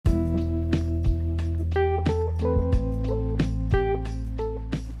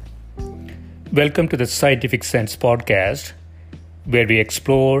Welcome to the Scientific Sense podcast, where we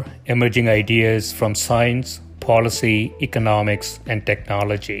explore emerging ideas from science, policy, economics, and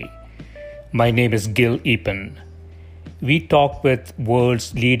technology. My name is Gil Eapen. We talk with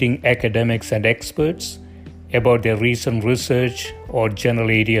world's leading academics and experts about their recent research or general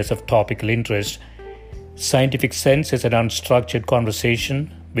areas of topical interest. Scientific Sense is an unstructured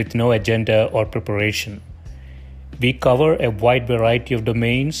conversation with no agenda or preparation. We cover a wide variety of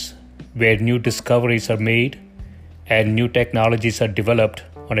domains where new discoveries are made and new technologies are developed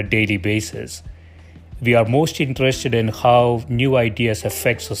on a daily basis. We are most interested in how new ideas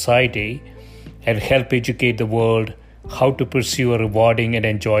affect society and help educate the world how to pursue a rewarding and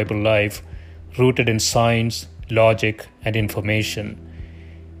enjoyable life rooted in science, logic, and information.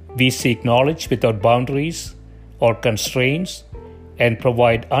 We seek knowledge without boundaries or constraints and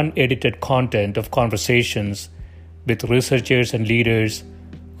provide unedited content of conversations with researchers and leaders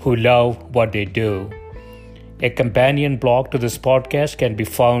who love what they do. A companion blog to this podcast can be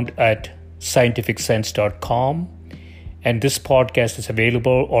found at scientificsense.com, and this podcast is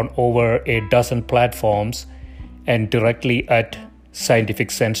available on over a dozen platforms and directly at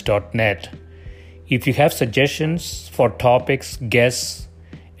scientificsense.net. If you have suggestions for topics, guests,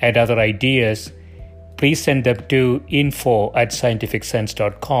 and other ideas, please send them to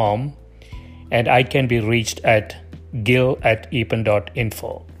info@scientificsense.com, and I can be reached at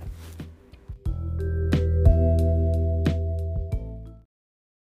gil@eapen.info.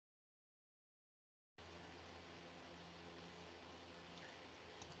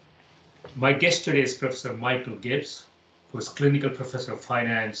 My guest today is Professor Michael Gibbs, who is Clinical Professor of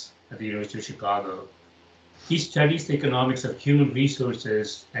Finance at the University of Chicago. He studies the economics of human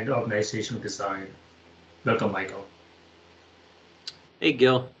resources and organizational design. Welcome, Michael. Hey,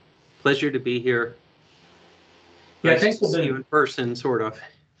 Gil. Pleasure to be here. Yeah, nice thanks for see you in person, sort of.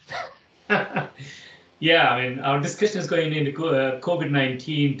 Yeah, I mean, our discussion is going into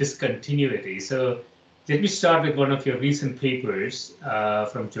COVID-19 discontinuity. So let me start with one of your recent papers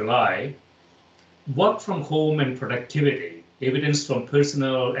from July. Work from home and productivity, evidence from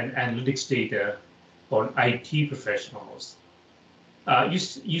personal and analytics data on IT professionals.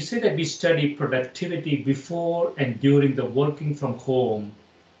 You say that we study productivity before and during the working from home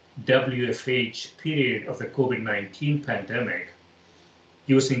WFH period of the COVID-19 pandemic,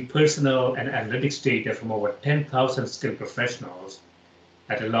 using personal and analytics data from over 10,000 skilled professionals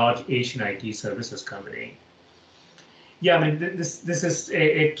at a large Asian IT services company. Yeah, I mean, this is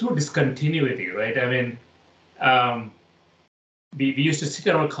a true discontinuity, right? I mean, we used to sit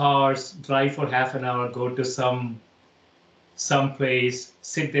in our cars, drive for half an hour, go to some place,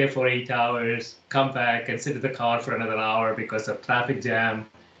 sit there for 8 hours, come back and sit in the car for another hour because of traffic jam.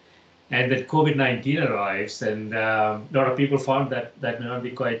 And then COVID-19 arrives, and a lot of people found that may not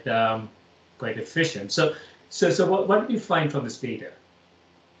be quite efficient. So what do you find from this data?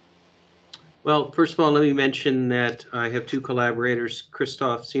 Well, first of all, let me mention that I have two collaborators,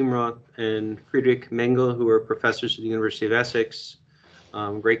 Christoph Simroth and Friedrich Mengel, who are professors at the University of Essex,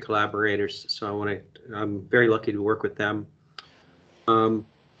 great collaborators. So I'm very lucky to work with them. I'll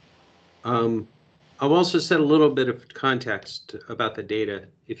also set a little bit of context about the data,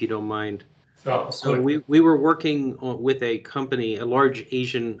 if you don't mind. So we were working with a company, a large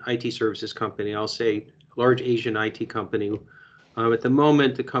Asian IT services company, I'll say large Asian IT company. At the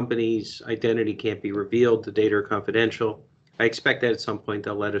moment, the company's identity can't be revealed. The data are confidential. I expect that at some point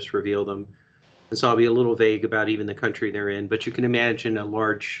they'll let us reveal them. And so I'll be a little vague about even the country they're in. But you can imagine a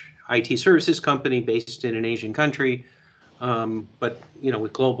large IT services company based in an Asian country, but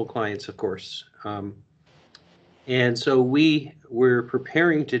with global clients, of course. And so we were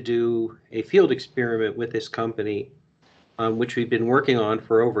preparing to do a field experiment with this company, which we've been working on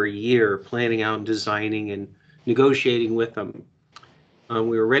for over a year, planning out and designing and negotiating with them.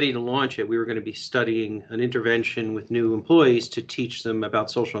 We were ready to launch it. We were going to be studying an intervention with new employees to teach them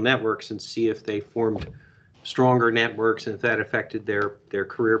about social networks and see if they formed stronger networks and if that affected their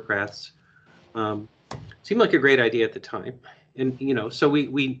career paths. Seemed like a great idea at the time. And, so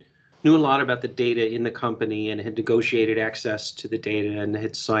we knew a lot about the data in the company and had negotiated access to the data and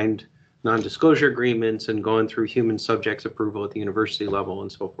had signed non-disclosure agreements and gone through human subjects approval at the university level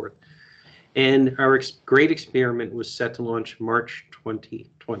and so forth. And our great experiment was set to launch March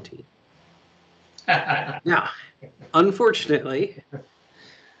 2020. Now, unfortunately,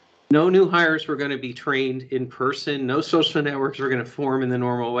 no new hires were going to be trained in person. No social networks were going to form in the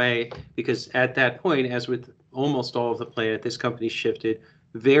normal way, because at that point, as with almost all of the planet, this company shifted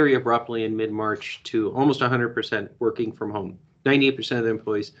very abruptly in mid-March to almost 100% working from home. 98% of the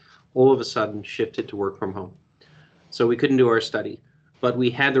employees all of a sudden shifted to work from home. So we couldn't do our study. but we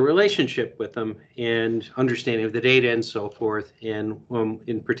had the relationship with them and understanding of the data and so forth. And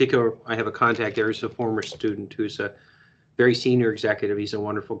in particular, I have a contact there who's a former student who's a very senior executive. He's a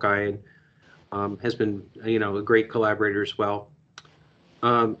wonderful guy and has been, a great collaborator as well.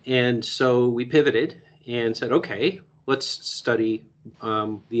 And so we pivoted and said, okay, let's study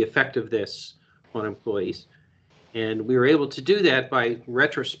the effect of this on employees. And we were able to do that by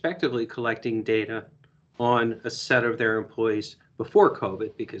retrospectively collecting data on a set of their employees before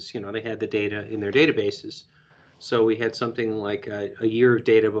COVID, because they had the data in their databases. So we had something like a year of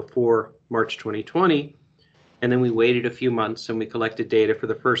data before March 2020, and then we waited a few months and we collected data for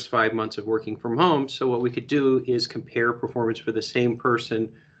the first 5 months of working from home. So what we could do is compare performance for the same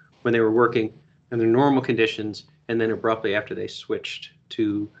person when they were working under normal conditions, and then abruptly after they switched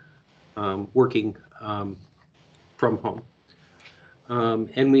to working from home.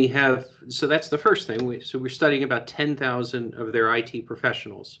 And we have, so that's the first thing. So we're studying about 10,000 of their IT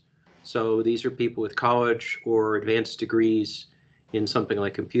professionals. So these are people with college or advanced degrees in something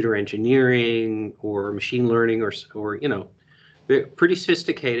like computer engineering or machine learning or they're pretty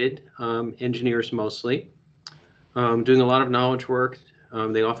sophisticated engineers mostly, doing a lot of knowledge work.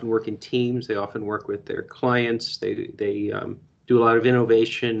 They often work in teams. They often work with their clients. They do a lot of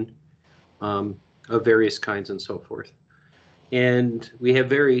innovation of various kinds and so forth. And we have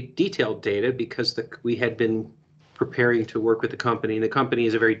very detailed data because we had been preparing to work with the company. And the company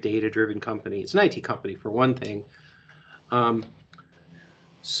is a very data-driven company. It's an IT company, for one thing.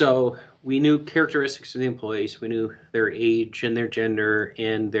 So we knew characteristics of the employees. We knew their age and their gender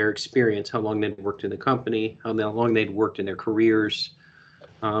and their experience, how long they'd worked in the company, how long they'd worked in their careers.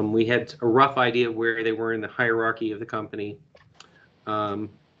 We had a rough idea of where they were in the hierarchy of the company.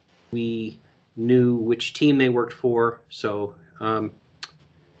 We knew which team they worked for. So,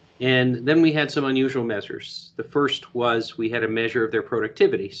 and then we had some unusual measures. The first was we had a measure of their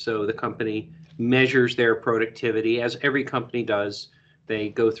productivity. So the company measures their productivity, as every company does. They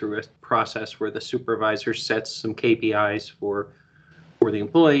go through a process where the supervisor sets some KPIs for the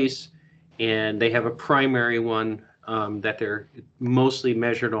employees, and they have a primary one that they're mostly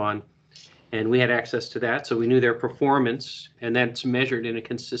measured on. And we had access to that, so we knew their performance, and that's measured in a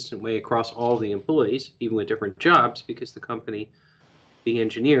consistent way across all the employees, even with different jobs, because the company, being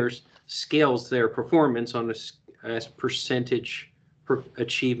engineers, scales their performance on a percentage per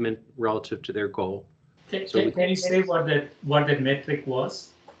achievement relative to their goal. Can you say what that metric was?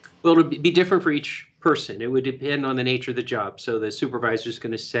 Well, it would be different for each person. It would depend on the nature of the job. So the supervisor is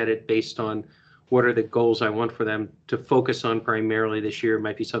going to set it based on what are the goals I want for them to focus on primarily this year. It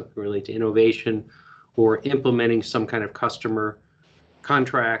might be something related to innovation or implementing some kind of customer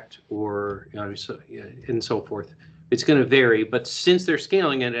contract or and so forth. It's going to vary, but since they're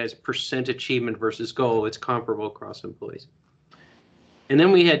scaling it as percent achievement versus goal, it's comparable across employees. And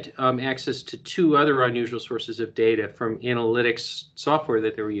then we had access to two other unusual sources of data from analytics software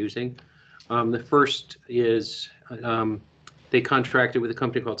that they were using. The first is they contracted with a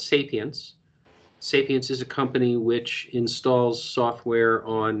company called Sapience. Sapience is a company which installs software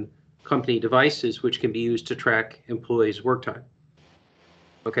on company devices which can be used to track employees' work time.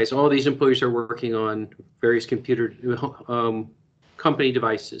 Okay, so all these employees are working on various computer company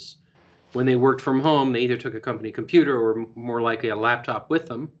devices. When they worked from home, they either took a company computer or more likely a laptop with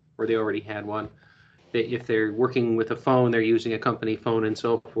them, or they already had one. If they're working with a phone, they're using a company phone and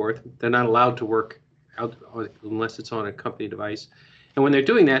so forth. They're not allowed to work out unless it's on a company device. And when they're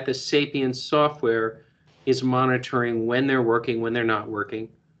doing that, the Sapience software is monitoring when they're working, when they're not working,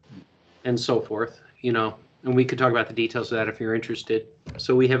 and so forth, and we could talk about the details of that if you're interested.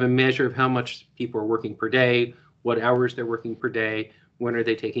 So we have a measure of how much people are working per day, what hours they're working per day, when are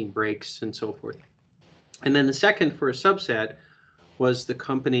they taking breaks, and so forth. And then the second, for a subset, was the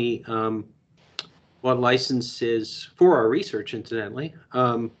company bought licenses for our research, incidentally,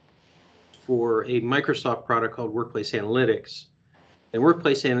 for a Microsoft product called Workplace Analytics.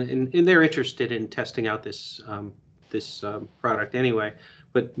 And they're interested in testing out this product anyway.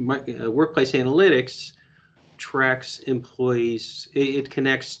 But Workplace Analytics tracks employees. It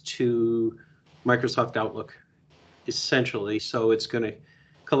connects to Microsoft Outlook, essentially. So it's going to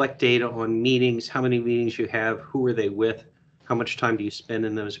collect data on meetings, how many meetings you have, who are they with, how much time do you spend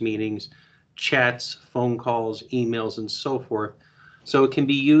in those meetings, chats, phone calls, emails, and so forth. So it can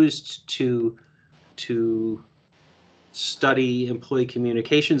be used to study employee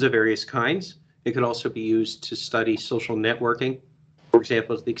communications of various kinds. It could also be used to study social networking. For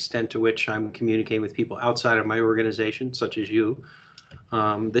example, the extent to which I'm communicating with people outside of my organization, such as you.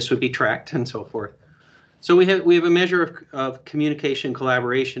 This would be tracked and so forth. So we have a measure of communication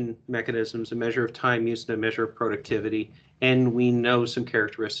collaboration mechanisms, a measure of time use, and a measure of productivity, and we know some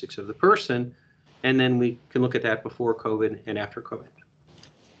characteristics of the person, and then we can look at that before COVID and after COVID.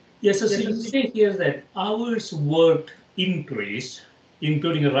 Yes, so you say here that hours worked increased,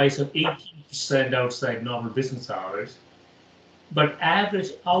 including a rise of 18% outside normal business hours, but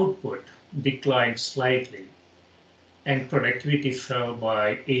average output declined slightly, and productivity fell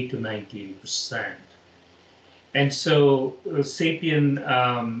by 8 to 19%. And so Sapien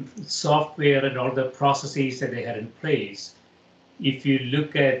software and all the processes that they had in place, if you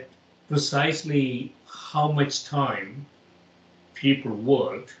look at precisely how much time people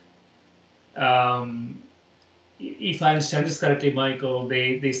worked, if I understand this correctly, Michael,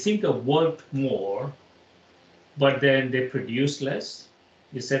 they seem to have worked more, but then they produced less.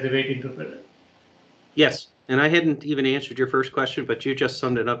 Is that the way to interpret it? Yes, and I hadn't even answered your first question, but you just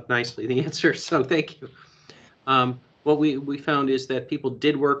summed it up nicely, the answer, so thank you. What we found is that people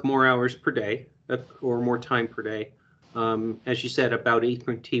did work more hours per day, or more time per day. As you said, about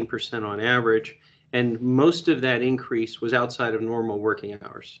 18% on average, and most of that increase was outside of normal working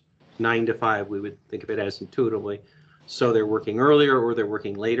hours. 9 to 5, we would think of it as intuitively. So they're working earlier or they're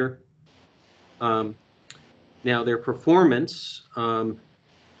working later. Now their performance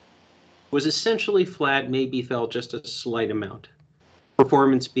was essentially flat, maybe fell just a slight amount.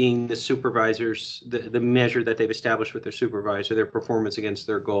 Performance being the supervisors, the measure that they've established with their supervisor, their performance against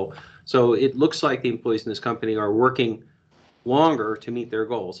their goal. So it looks like the employees in this company are working longer to meet their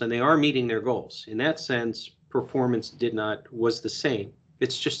goals, and they are meeting their goals. In that sense, performance was the same.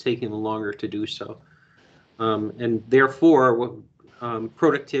 It's just taking longer to do so. And therefore,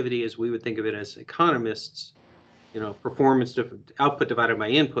 productivity, as we would think of it as economists, performance output divided by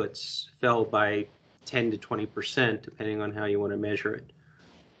inputs fell by 10 to 20%, depending on how you want to measure it.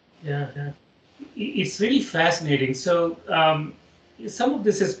 Yeah. It's really fascinating. So some of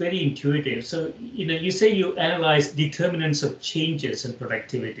this is very intuitive. So, you say you analyze determinants of changes in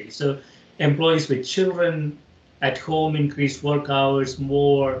productivity. So employees with children at home increased work hours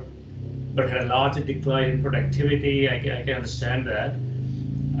more, but had a larger decline in productivity. I can understand that.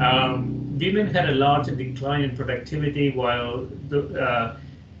 Women had a larger decline in productivity, while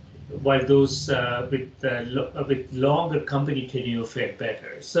those with longer company tenure fared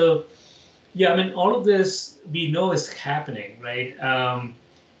better. So, yeah, I mean, all of this we know is happening, right?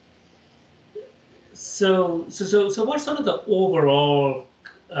 So what's sort of the overall?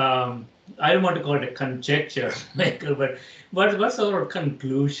 I don't want to call it a conjecture, Michael, but what's sort of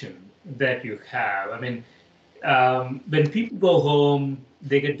conclusion that you have? I mean, when people go home,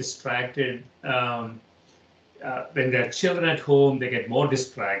 they get distracted. When there are children at home, they get more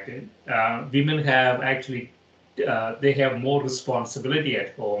distracted. Women have they have more responsibility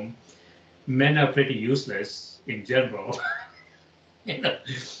at home. Men are pretty useless in general.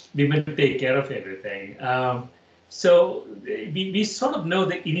 Women take care of everything. So we sort of know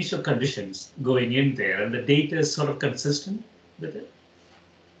the initial conditions going in there, and the data is sort of consistent with it.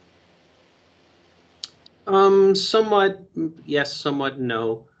 Somewhat yes, somewhat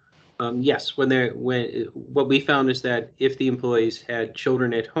no. Yes, what we found is that if the employees had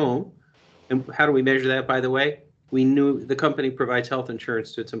children at home, and how do we measure that, by the way? We knew the company provides health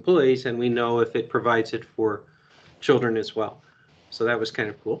insurance to its employees, and we know if it provides it for children as well. So that was kind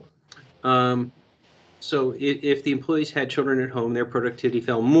of cool. So if the employees had children at home, their productivity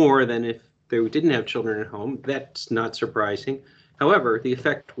fell more than if they didn't have children at home. That's not surprising. However, the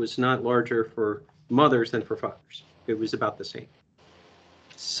effect was not larger for mothers than for fathers. It was about the same.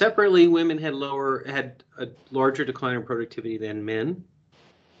 Separately, women had a larger decline in productivity than men.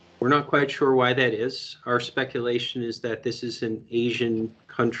 We're not quite sure why that is. Our speculation is that this is an Asian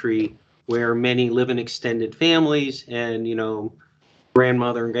country where many live in extended families, and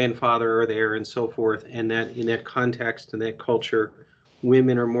grandmother and grandfather are there and so forth, and that in that context and that culture,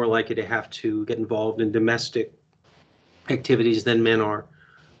 women are more likely to have to get involved in domestic activities than men are,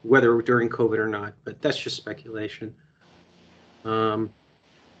 whether during COVID or not. But that's just speculation. Sorry.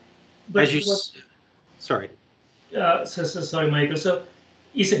 Sorry, Michael. So,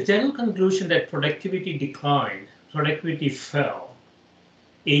 is a general conclusion that productivity declined, productivity fell,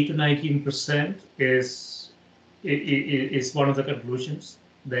 8 to 19% is one of the conclusions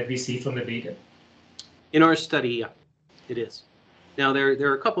that we see from the data? In our study, yeah, it is. Now, there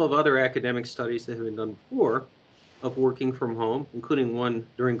are a couple of other academic studies that have been done before of working from home, including one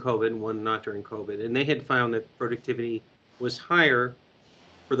during COVID and one not during COVID, and they had found that productivity was higher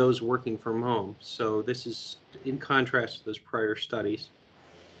for those working from home. So this is in contrast to those prior studies.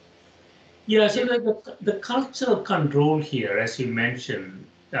 Yeah, so the cultural control here, as you mentioned,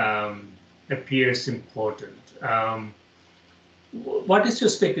 appears important. What is your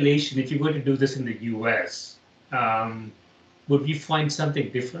speculation if you were to do this in the US? Would we find something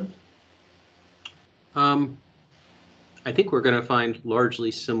different? I think we're going to find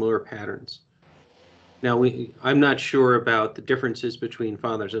largely similar patterns. Now, I'm not sure about the differences between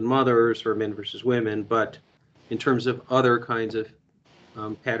fathers and mothers or men versus women, but in terms of other kinds of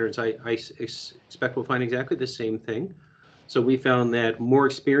patterns, I expect we'll find exactly the same thing. So we found that more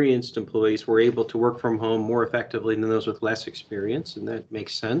experienced employees were able to work from home more effectively than those with less experience, and that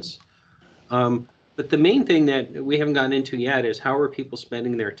makes sense. But the main thing that we haven't gotten into yet is how are people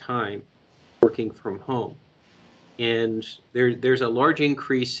spending their time working from home? And there's a large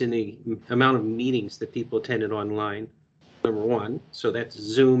increase in the amount of meetings that people attended online, number one. So that's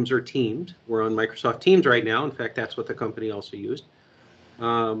Zooms or Teams. We're on Microsoft Teams right now. In fact, that's what the company also used.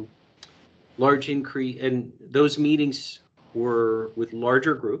 Large increase, and those meetings were with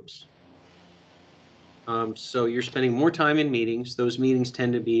larger groups. So you're spending more time in meetings. Those meetings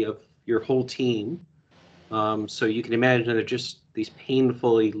tend to be of your whole team. So you can imagine they're just these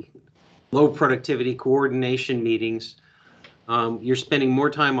painfully low productivity coordination meetings. You're spending more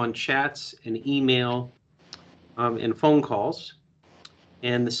time on chats and email and phone calls.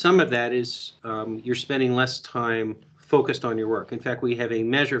 And the sum of that is you're spending less time focused on your work. In fact, we have a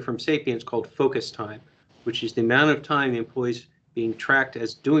measure from Sapiens called focus time, which is the amount of time employees being tracked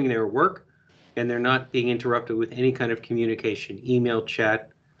as doing their work, and they're not being interrupted with any kind of communication, email, chat,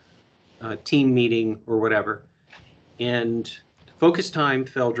 team meeting, or whatever. And focus time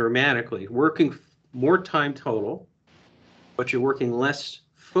fell dramatically, working more time total, but you're working less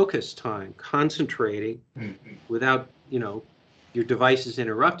focus time, concentrating without, your devices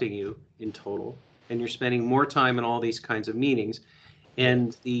interrupting you in total. And you're spending more time in all these kinds of meetings.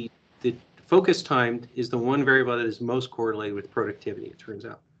 And the focus time is the one variable that is most correlated with productivity, it turns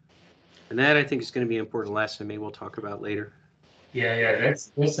out. And that, I think, is going to be an important lesson maybe we'll talk about later. Yeah,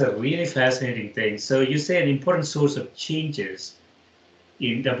 that's a really fascinating thing. So you say an important source of changes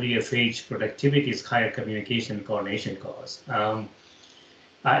in WFH productivity is higher communication and coordination costs.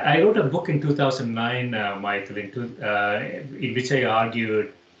 I wrote a book in 2009, Michael, in which I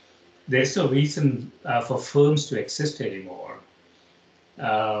argued there's no reason for firms to exist anymore.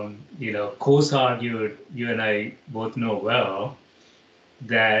 Coase argued, you and I both know well,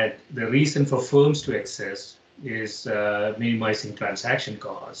 that the reason for firms to exist is minimizing transaction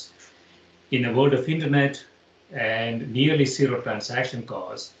costs. In a world of internet and nearly zero transaction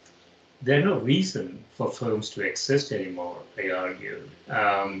costs, there's no reason for firms to exist anymore, I argued.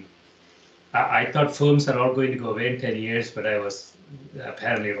 I thought firms are all going to go away in 10 years, but I was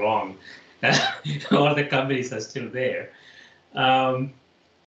apparently wrong. All the companies are still there.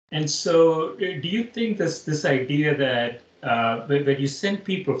 And so do you think this idea that when you send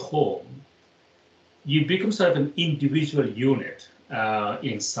people home, you become sort of an individual unit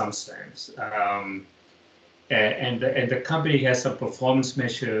in some sense, and the company has some performance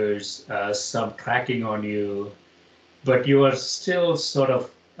measures, some tracking on you, but you are still sort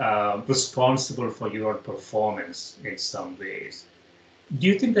of responsible for your performance in some ways. Do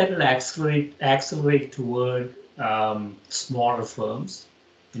you think that will accelerate toward smaller firms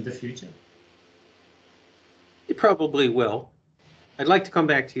in the future? It probably will. I'd like to come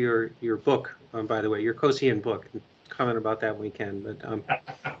back to your book, by the way, your Coase book, and comment about that when we can. But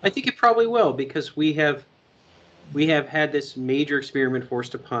I think it probably will, because we have had this major experiment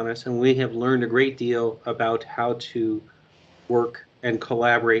forced upon us, and we have learned a great deal about how to work and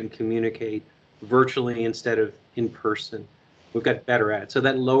collaborate and communicate virtually instead of in person. We've got better at it. So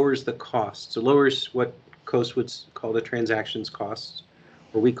that lowers the costs. It lowers what Coase would call the transactions costs,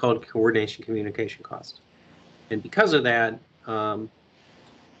 or we called coordination communication costs. And because of that,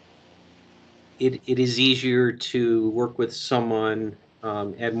 it is easier to work with someone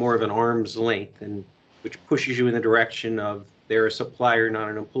at more of an arm's length, and which pushes you in the direction of they're a supplier, not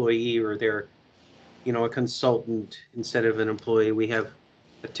an employee, or they're, a consultant instead of an employee. We have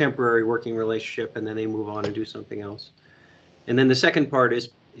a temporary working relationship, and then they move on and do something else. And then the second part is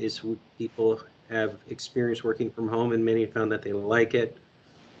people have experience working from home, and many have found that they like it.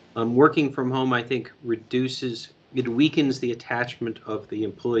 Working from home, I think, weakens the attachment of the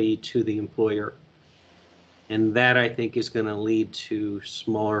employee to the employer. And that, I think, is going to lead to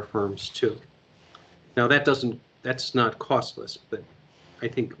smaller firms too. Now, that's not costless, but I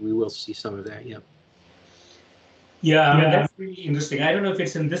think we will see some of that, yeah. Yeah, that's really interesting. I don't know if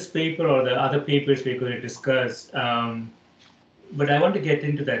it's in this paper or the other papers we're going to discuss, but I want to get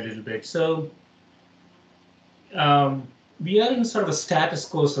into that a little bit. So we are in sort of a status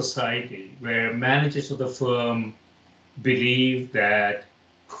quo society where managers of the firm believe that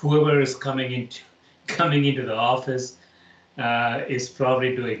whoever is coming into the office is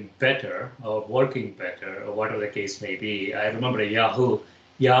probably doing better or working better or whatever the case may be. I remember a Yahoo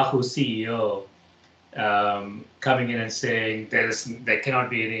CEO coming in and saying there cannot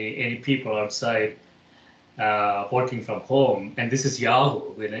be any people outside working from home, and this is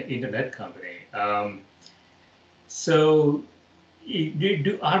Yahoo, an internet company. So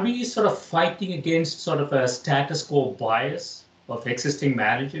are we sort of fighting against sort of a status quo bias of existing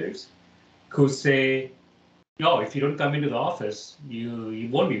managers who say, no, if you don't come into the office, you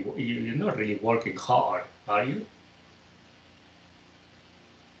won't be, you're not really working hard, are you?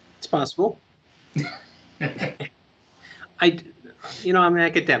 It's possible. I'm an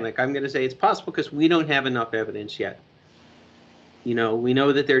academic. I'm going to say it's possible because we don't have enough evidence yet. We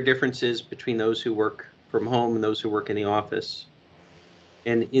know that there are differences between those who work from home and those who work in the office.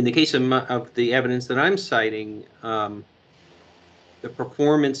 And in the case of the evidence that I'm citing, the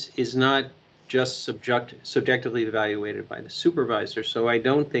performance is not just subjectively evaluated by the supervisor. So I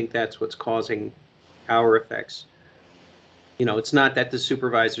don't think that's what's causing our effects. It's not that the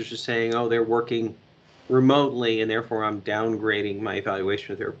supervisors are saying, oh, they're working remotely and therefore I'm downgrading my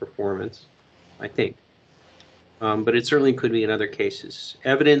evaluation of their performance, I think. But it certainly could be in other cases.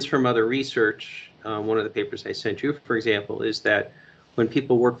 Evidence from other research, one of the papers I sent you, for example, is that when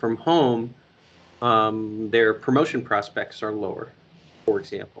people work from home, their promotion prospects are lower, for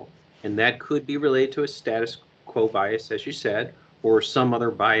example. And that could be related to a status quo bias, as you said, or some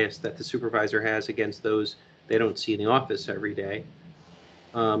other bias that the supervisor has against those they don't see in the office every day.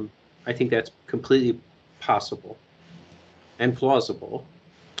 I think that's completely possible and plausible.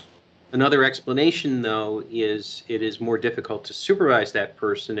 Another explanation, though, is it is more difficult to supervise that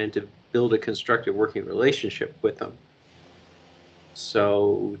person and to build a constructive working relationship with them.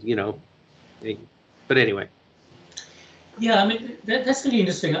 So, but anyway. Yeah, I mean, that's really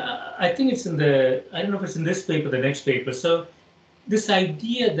interesting. I think it's I don't know if it's in this paper, the next paper. So this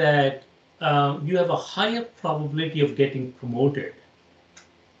idea that you have a higher probability of getting promoted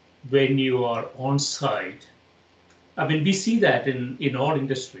when you are on site. I mean, we see that in all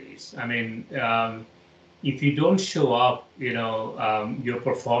industries. I mean, if you don't show up, your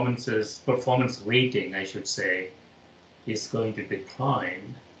performance rating, I should say, is going to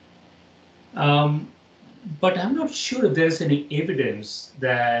decline. But I'm not sure if there's any evidence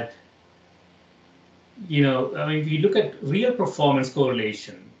that, if you look at real performance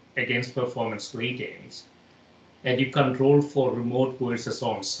correlation against performance ratings, and you control for remote versus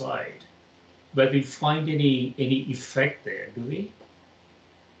on-site, but we find any effect there, do we?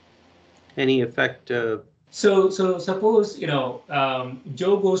 Any effect? So suppose,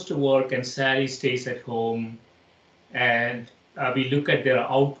 Joe goes to work and Sally stays at home, and we look at their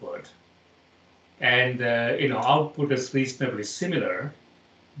output, and output is reasonably similar,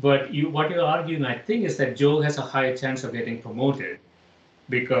 but what you're arguing, I think, is that Joe has a higher chance of getting promoted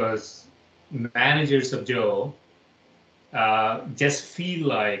because managers of Joe just feel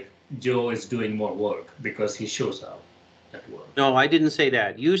like Joe is doing more work because he shows up at work. No, I didn't say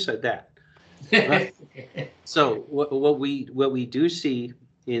that. You said that. So what we do see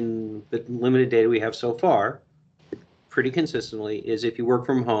in the limited data we have so far, pretty consistently, is if you work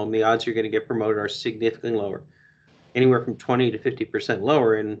from home, the odds you're going to get promoted are significantly lower, anywhere from 20 to 50%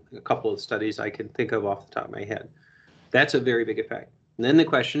 lower in a couple of studies I can think of off the top of my head. That's a very big effect. And then the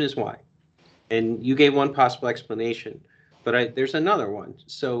question is why? And you gave one possible explanation, but there's another one.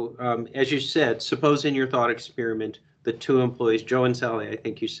 So as you said, suppose in your thought experiment, the two employees, Joe and Sally, I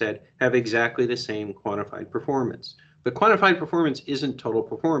think you said, have exactly the same quantified performance. But quantified performance isn't total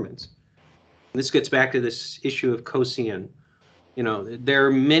performance. This gets back to this issue of quotient. There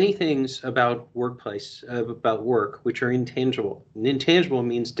are many things about about work, which are intangible. And intangible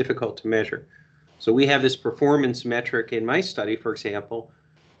means difficult to measure. So we have this performance metric in my study, for example.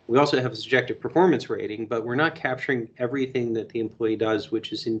 We also have a subjective performance rating, but we're not capturing everything that the employee does,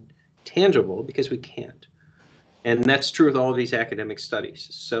 which is intangible, because we can't. And that's true with all of these academic studies.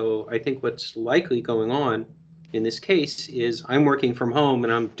 So I think what's likely going on in this case is I'm working from home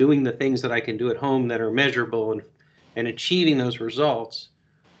and I'm doing the things that I can do at home that are measurable and achieving those results,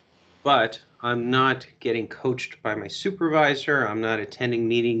 but I'm not getting coached by my supervisor. I'm not attending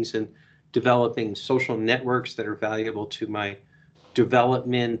meetings and developing social networks that are valuable to my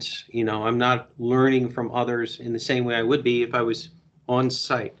development. I'm not learning from others in the same way I would be if I was on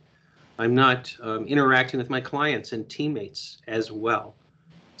site. I'm not interacting with my clients and teammates as well.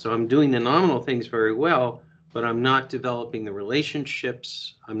 So I'm doing the nominal things very well, but I'm not developing the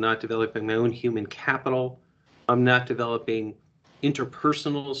relationships. I'm not developing my own human capital. I'm not developing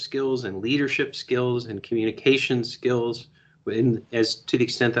interpersonal skills and leadership skills and communication skills, as to the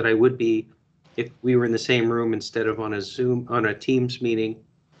extent that I would be if we were in the same room instead of on a Zoom, on a Teams meeting.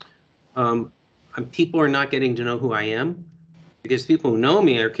 People are not getting to know who I am, because people who know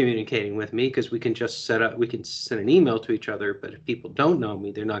me are communicating with me, because we can just we can send an email to each other. But if people don't know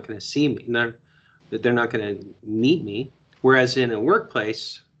me, they're not going to see me. They're not going to meet me. Whereas in a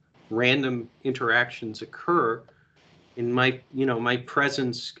workplace, random interactions occur. In my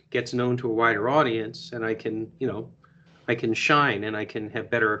presence gets known to a wider audience, and I can shine, and I can have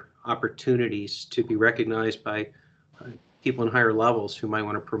better opportunities to be recognized by people in higher levels who might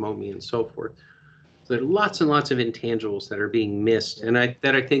want to promote me and so forth. So there are lots and lots of intangibles that are being missed, and I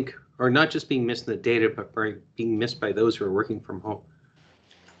think are not just being missed in the data, but being missed by those who are working from home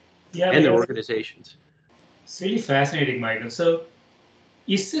and their organizations. It's really fascinating, Michael. So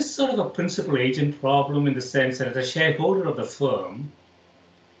is this sort of a principal agent problem, in the sense that as a shareholder of the firm,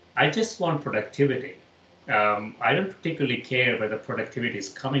 I just want productivity? I don't particularly care where the productivity is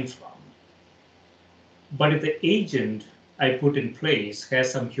coming from. But if the agent I put in place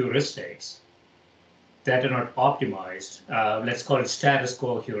has some heuristics that are not optimized, let's call it status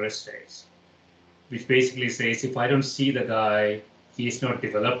quo heuristics, which basically says if I don't see the guy, he's not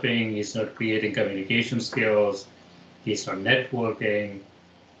developing, he's not creating communication skills, he's not networking.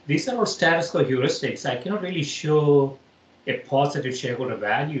 These are all status quo heuristics I cannot really show a positive shareholder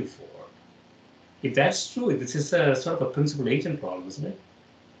value for. If that's true, this is a sort of a principal agent problem, isn't it?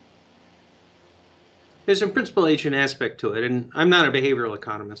 There's a principal agent aspect to it, and I'm not a behavioral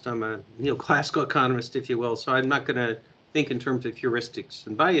economist. I'm a neoclassical economist, if you will, so I'm not going to think in terms of heuristics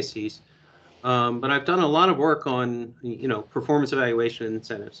and biases. But I've done a lot of work on performance evaluation and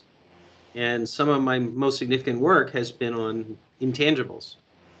incentives, and some of my most significant work has been on intangibles.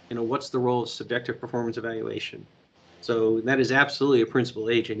 What's the role of subjective performance evaluation? So that is absolutely a principal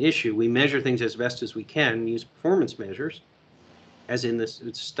agent issue. We measure things as best as we can, use performance measures, as in this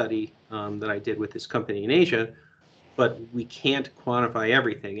study that I did with this company in Asia, but we can't quantify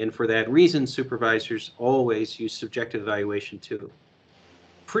everything. And for that reason, supervisors always use subjective evaluation too.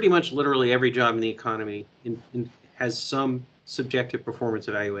 Pretty much literally every job in the economy has some subjective performance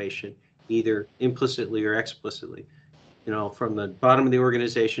evaluation, either implicitly or explicitly, from the bottom of the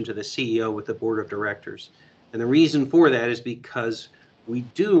organization to the CEO with the board of directors. And the reason for that is because we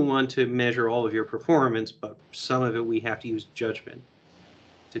do want to measure all of your performance, but some of it we have to use judgment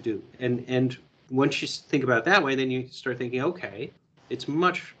to do. And once you think about it that way, then you start thinking, okay, it's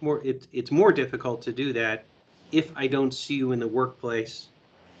much more, it's more difficult to do that if I don't see you in the workplace.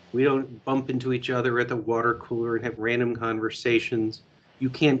 We don't bump into each other at the water cooler and have random conversations. You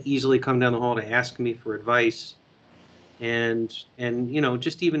can't easily come down the hall to ask me for advice. And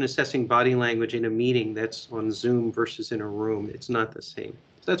just even assessing body language in a meeting that's on Zoom versus in a room, it's not the same.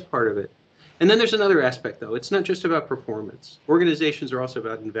 So that's part of it. And then there's another aspect, though. It's not just about performance. Organizations are also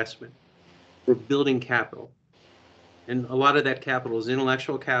about investment. We're building capital. And a lot of that capital is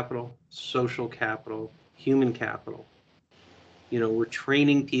intellectual capital, social capital, human capital. We're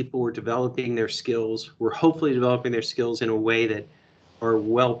training people, we're developing their skills. We're hopefully developing their skills in a way that are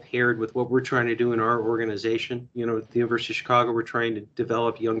well paired with what we're trying to do in our organization. At the University of Chicago, we're trying to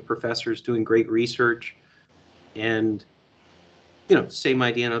develop young professors doing great research. And, same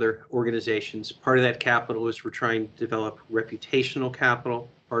idea in other organizations. Part of that capital is we're trying to develop reputational capital.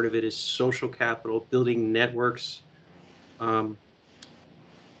 Part of it is social capital, building networks,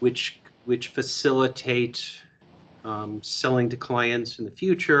 which facilitate selling to clients in the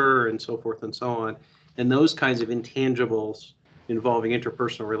future, and so forth and so on. And those kinds of intangibles involving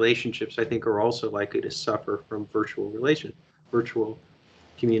interpersonal relationships, I think, are also likely to suffer from virtual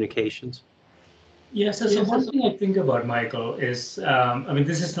communications. Yes, so one thing I think about, Michael, is,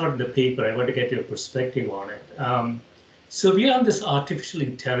 this is not in the paper. I want to get your perspective on it. So we are on this artificial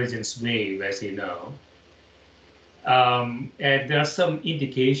intelligence wave, as you know. And there are some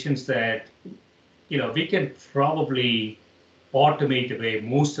indications that, we can probably automate away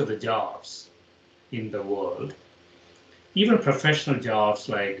most of the jobs in the world. Even professional jobs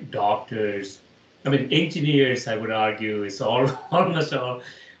like doctors, engineers, I would argue, is almost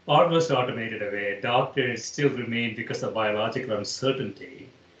automated away. Doctors still remain because of biological uncertainty.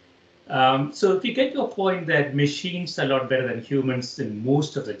 So if you get to a point that machines are a lot better than humans in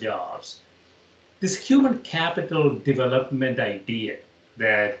most of the jobs, this human capital development idea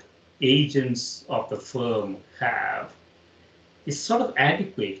that agents of the firm have is sort of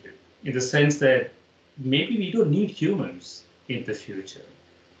antiquated, in the sense that maybe we don't need humans in the future.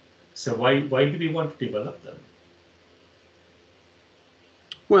 So why do we want to develop them?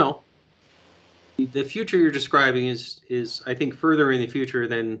 Well, the future you're describing is I think further in the future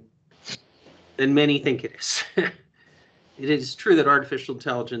than many think it is. it is true that artificial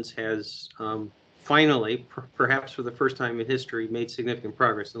intelligence has finally, perhaps for the first time in history, made significant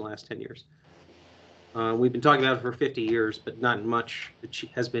progress in the last 10 years. We've been talking about it for 50 years, but not much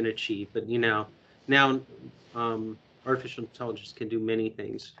has been achieved. But now artificial intelligence can do many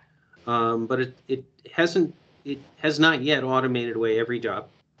things, but it has not yet automated away every job.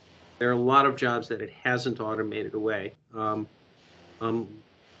 There are a lot of jobs that it hasn't automated away.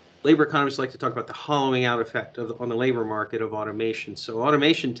 Labor economists like to talk about the hollowing out effect on the labor market of automation. So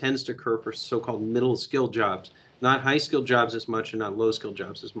automation tends to occur for so-called middle-skilled jobs, not high-skilled jobs as much and not low-skilled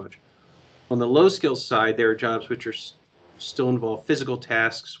jobs as much. On the low-skill side, there are jobs which are still involve physical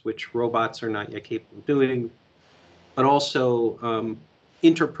tasks, which robots are not yet capable of doing, but also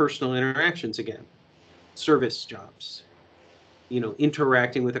interpersonal interactions again, service jobs.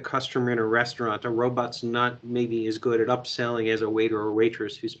 Interacting with a customer in a restaurant. A robot's not maybe as good at upselling as a waiter or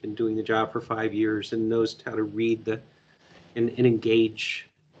waitress who's been doing the job for 5 years and knows how to read and engage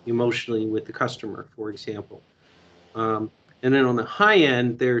emotionally with the customer, for example. And then on the high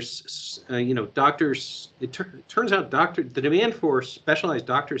end, there's, doctors. It turns out the demand for specialized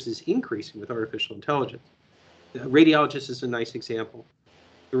doctors is increasing with artificial intelligence. Radiologists is a nice example.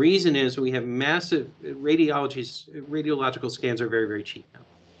 The reason is we have massive radiological scans are very, very cheap now.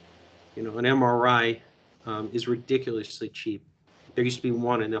 An MRI is ridiculously cheap. There used to be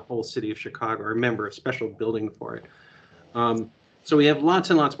one in the whole city of Chicago. I remember a special building for it. So we have lots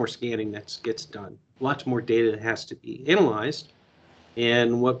and lots more scanning that gets done. Lots more data that has to be analyzed.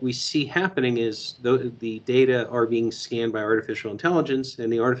 And what we see happening is the data are being scanned by artificial intelligence,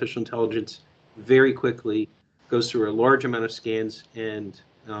 and the artificial intelligence very quickly goes through a large amount of scans and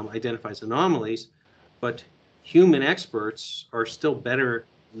identifies anomalies, but human experts are still better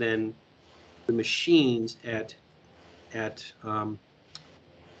than the machines at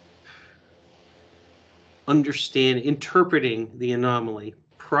interpreting the anomaly,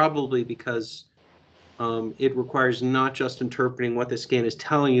 probably because it requires not just interpreting what the scan is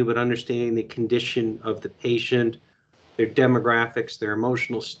telling you, but understanding the condition of the patient, their demographics, their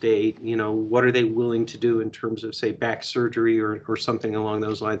emotional state, what are they willing to do in terms of, say, back surgery or something along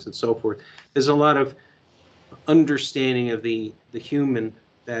those lines and so forth. There's a lot of understanding of the human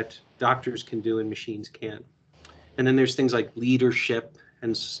that doctors can do and machines can't. And then there's things like leadership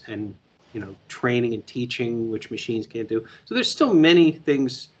and training and teaching, which machines can't do. So there's still many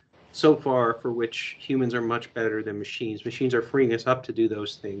things so far for which humans are much better than machines. Machines are freeing us up to do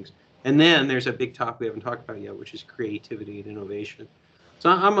those things. And then there's a big topic we haven't talked about yet, which is creativity and innovation.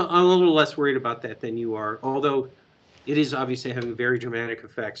 So I'm a little less worried about that than you are, although it is obviously having very dramatic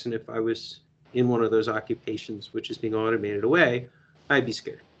effects. And if I was in one of those occupations which is being automated away, I'd be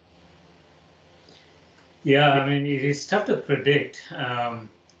scared. Yeah, I mean, it is tough to predict.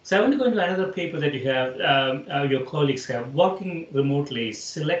 So I want to go into another paper that you have, your colleagues have, Working Remotely,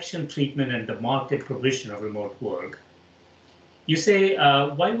 Selection, Treatment, and the Market Provision of Remote Work. You say,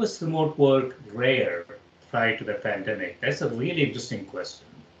 why was remote work rare prior to the pandemic? That's a really interesting question.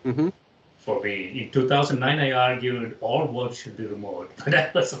 Mm-hmm. For me, in 2009, I argued all work should be remote, but I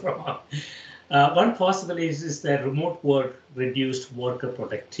was wrong. One possibility is that remote work reduced worker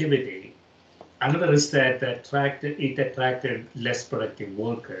productivity. Another is that it attracted less productive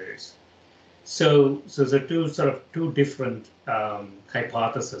workers. So there are two different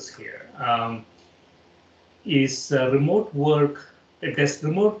hypotheses here. Does remote work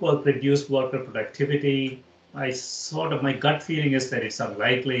reduce worker productivity? My gut feeling is that it's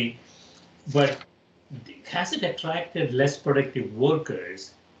unlikely, but has it attracted less productive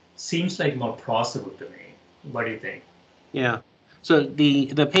workers? Seems like more plausible to me. What do you think? Yeah. So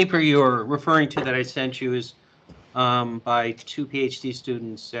the paper you're referring to that I sent you is by two PhD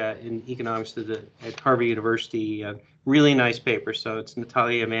students in economics at Harvard University. Really nice paper. So it's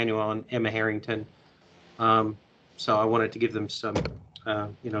Natalia Emanuel and Emma Harrington. So I wanted to give them some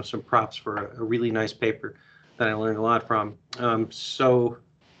props for a really nice paper that I learned a lot from. So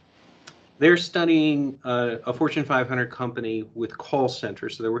they're studying a Fortune 500 company with call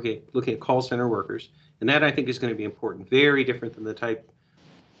centers. So they're looking at call center workers. And that I think is going to be important. Very different than the type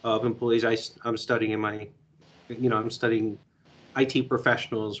of employees I'm studying I'm studying IT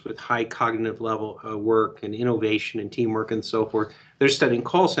professionals with high cognitive level work and innovation and teamwork and so forth. They're studying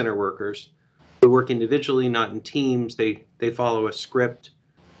call center workers who work individually, not in teams. They follow a script.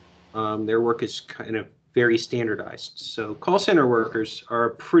 Their work is kind of very standardized. So call center workers are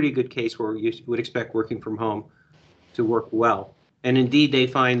a pretty good case where you would expect working from home to work well. And indeed, they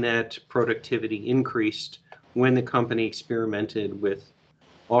find that productivity increased when the company experimented with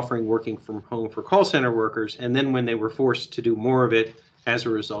offering working from home for call center workers, and then when they were forced to do more of it as a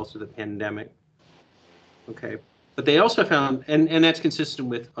result of the pandemic. Okay. But they also found, and that's consistent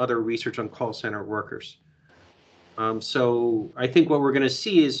with other research on call center workers. So I think what we're going to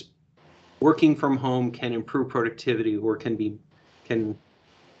see is working from home can improve productivity or can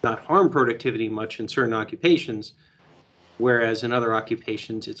not harm productivity much in certain occupations, whereas in other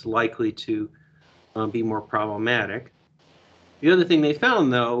occupations it's likely to be more problematic. The other thing they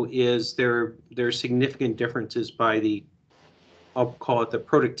found, though, is there are significant differences by the, I'll call it the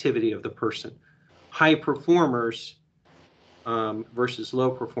productivity of the person. High performers versus low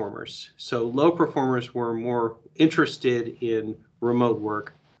performers. So low performers were more interested in remote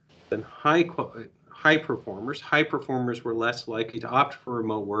work than high performers. High performers were less likely to opt for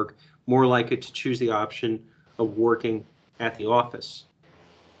remote work, more likely to choose the option of working at the office.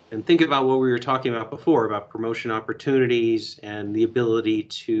 And think about what we were talking about before, about promotion opportunities and the ability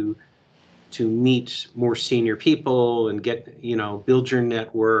to meet more senior people and get, build your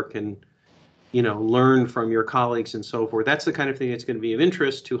network and, learn from your colleagues and so forth. That's the kind of thing that's going to be of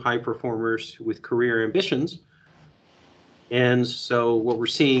interest to high performers with career ambitions. And so what we're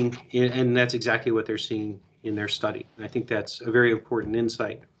seeing, and that's exactly what they're seeing in their study. And I think that's a very important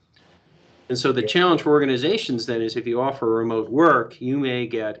insight. And so the challenge for organizations then is if you offer remote work, you may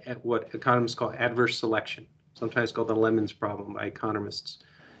get at what economists call adverse selection, sometimes called the Lemons problem by economists.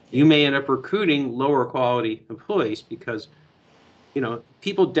 You may end up recruiting lower quality employees because,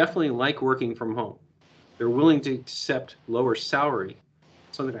 people definitely like working from home. They're willing to accept lower salary,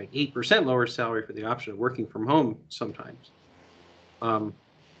 something like 8% lower salary for the option of working from home sometimes.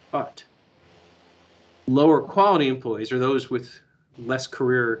 But lower quality employees, or those with less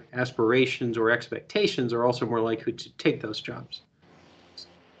career aspirations or expectations, are also more likely to take those jobs.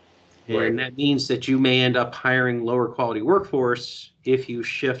 And that means that you may end up hiring lower quality workforce if you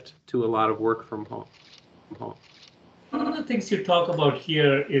shift to a lot of work from home. One of the things you talk about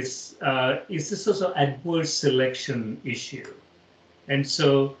here is this also adverse selection issue. And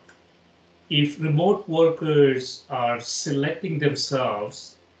so if remote workers are selecting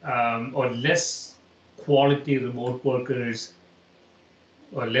themselves or less quality remote workers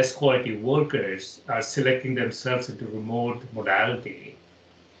or less quality workers are selecting themselves into remote modality,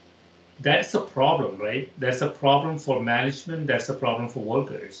 that's a problem, right? That's a problem for management. That's a problem for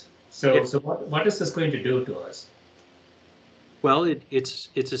workers. So what is this going to do to us? Well, it's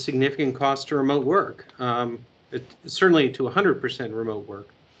a significant cost to remote work. Certainly to 100% remote work.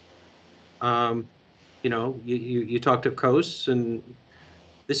 You talk to Coase, and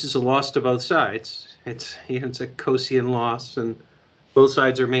this is a loss to both sides. It's a Coasean loss, and both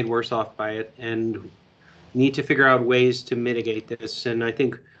sides are made worse off by it, and need to figure out ways to mitigate this. And I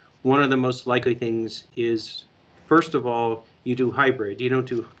think one of the most likely things is, first of all, you do hybrid. You don't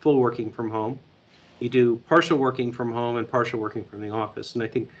do full working from home. You do partial working from home and partial working from the office. And I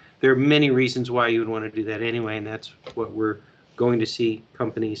think there are many reasons why you would want to do that anyway, and that's what we're going to see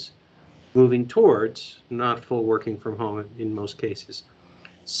companies moving towards, not full working from home in most cases.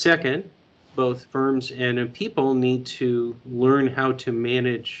 Second, both firms and people need to learn how to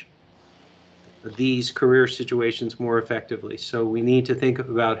manage these career situations more effectively. So we need to think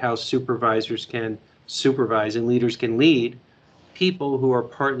about how supervisors can supervise and leaders can lead people who are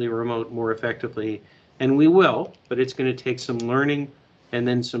partly remote more effectively. And we will, but it's going to take some learning and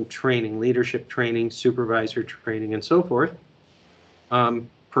then some training, leadership training, supervisor training, and so forth.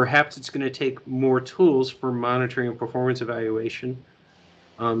 Perhaps it's going to take more tools for monitoring and performance evaluation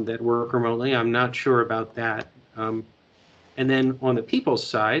that work remotely. I'm not sure about that. And then on the people's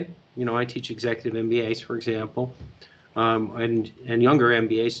side, I teach executive MBAs, for example, and younger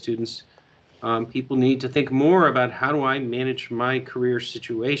MBA students. People need to think more about how do I manage my career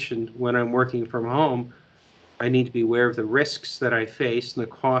situation when I'm working from home. I need to be aware of the risks that I face and the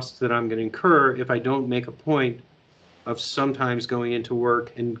costs that I'm going to incur if I don't make a point of sometimes going into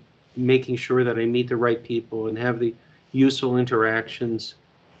work and making sure that I meet the right people and have the useful interactions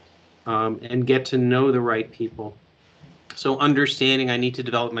and get to know the right people. So understanding I need to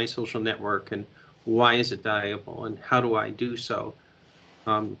develop my social network and why is it valuable and how do I do so,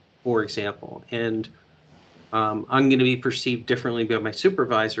 for example. And I'm going to be perceived differently by my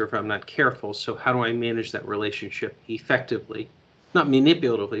supervisor if I'm not careful. So how do I manage that relationship effectively? Not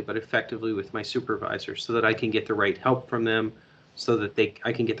manipulatively, but effectively with my supervisor so that I can get the right help from them, so that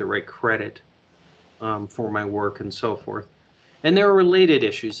I can get the right credit for my work and so forth. And there are related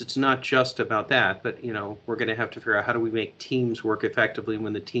issues. It's not just about that, but we're going to have to figure out how do we make teams work effectively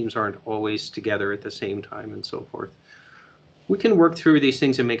when the teams aren't always together at the same time and so forth. We can work through these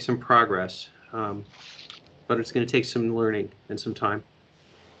things and make some progress, but it's going to take some learning and some time.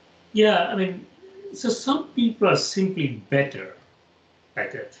 Yeah, so some people are simply better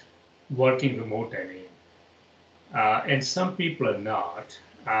at it, working remote, and some people are not.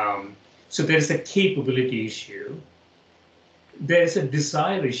 So there's a capability issue. There's a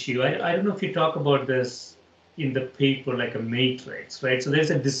desire issue. I don't know if you talk about this in the paper like a matrix, right? So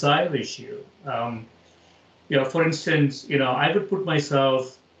there's a desire issue. For instance, I would put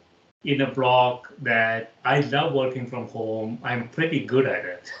myself in a block that I love working from home. I'm pretty good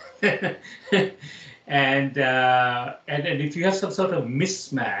at it. And if you have some sort of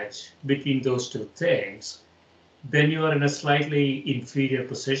mismatch between those two things, then you are in a slightly inferior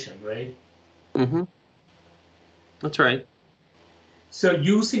position, right? Mm-hmm. That's right. So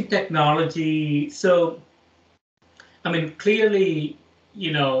using technology, clearly,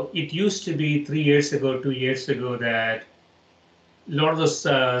 it used to be 3 years ago, 2 years ago that a lot of those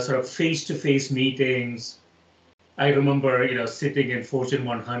sort of face-to-face meetings, I remember, sitting in Fortune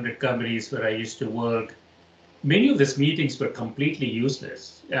 100 companies where I used to work. Many of these meetings were completely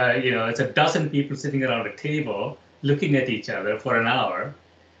useless. It's a dozen people sitting around a table looking at each other for an hour.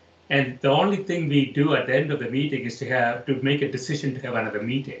 And the only thing we do at the end of the meeting is to make a decision to have another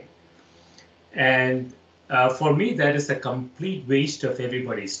meeting. And for me, that is a complete waste of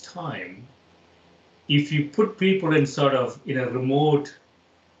everybody's time. If you put people in a remote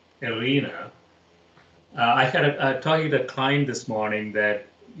arena, I had talking to a client this morning that,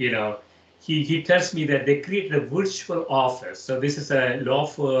 he tells me that they created a virtual office. So this is a law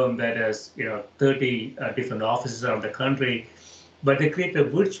firm that has, 30 different offices around the country, but they created a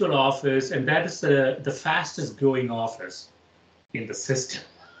virtual office, and that is the fastest growing office in the system.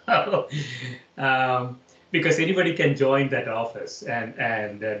 Because anybody can join that office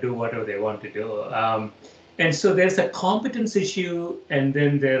and do whatever they want to do. And so there's a competence issue, and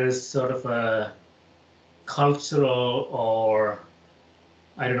then there is sort of a cultural, or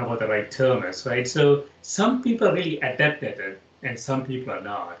I don't know what the right term is, right? So some people are really adept at it, and some people are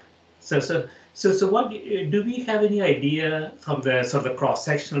not. So what do we have any idea from the sort of the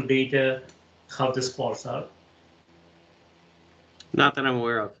cross-sectional data how this falls out? Not that I'm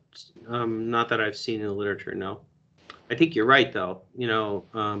aware of. Not that I've seen in the literature, no. I think you're right, though.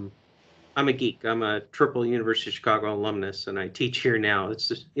 I'm a geek. I'm a triple University of Chicago alumnus, and I teach here now. It's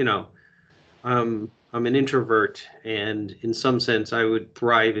just, I'm an introvert, and in some sense, I would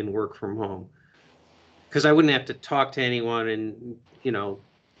thrive in work from home because I wouldn't have to talk to anyone. And,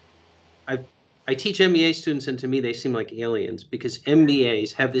 I teach MBA students, and to me, they seem like aliens because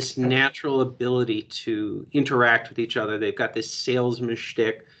MBAs have this natural ability to interact with each other. They've got this salesman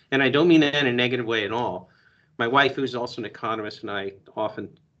shtick, and I don't mean that in a negative way at all. My wife, who's also an economist, and I often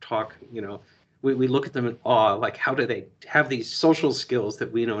talk, we look at them in awe, like how do they have these social skills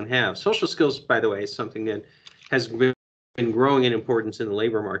that we don't have? Social skills, by the way, is something that has been growing in importance in the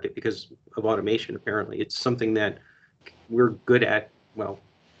labor market because of automation, apparently. It's something that we're good at, well,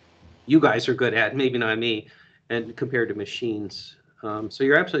 you guys are good at, maybe not me, and compared to machines. So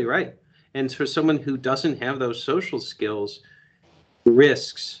you're absolutely right. And for someone who doesn't have those social skills,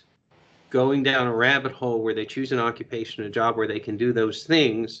 risks going down a rabbit hole where they choose an occupation, a job where they can do those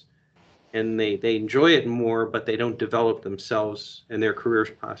things, and they enjoy it more, but they don't develop themselves, and their career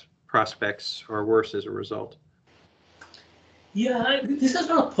prospects are worse as a result. Yeah, this has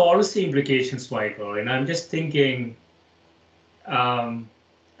a lot of policy implications, Michael, and I'm just thinking,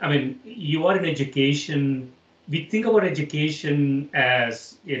 you are in education. We think about education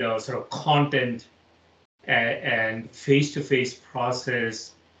as, sort of content and face-to-face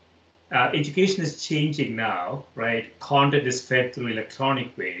process. Education is changing now, right? Content is fed through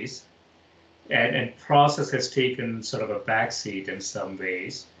electronic ways, and process has taken sort of a backseat in some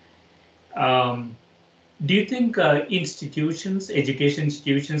ways. Do you think education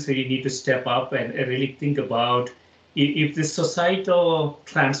institutions really need to step up and really think about if this societal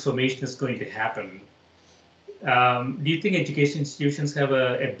transformation is going to happen? Do you think education institutions have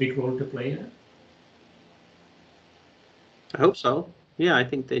a big role to play in it? I hope so. Yeah, I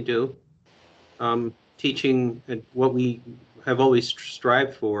think they do. Teaching what we have always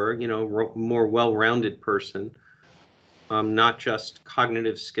strived for, more well-rounded person, not just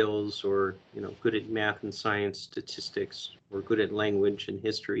cognitive skills or, good at math and science, statistics, or good at language and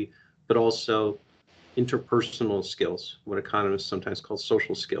history, but also interpersonal skills, what economists sometimes call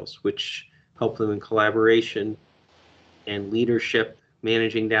social skills, which help them in collaboration and leadership,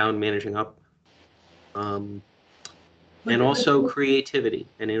 managing down, managing up, and also creativity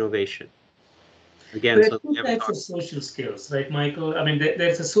and innovation. Again, there are two types of social skills, right, Michael?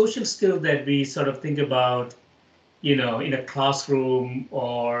 There's a social skill that we sort of think about, in a classroom,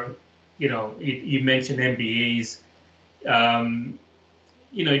 or, you mentioned MBAs.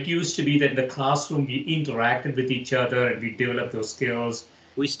 It used to be that in the classroom we interacted with each other and we developed those skills.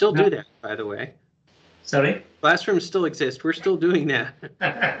 We still do that, by the way. Sorry? Classrooms still exist. We're still doing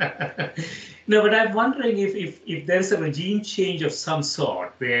that. No, but I'm wondering if there's a regime change of some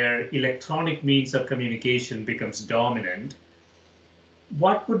sort where electronic means of communication becomes dominant,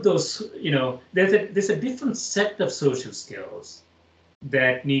 what would those, there's a different set of social skills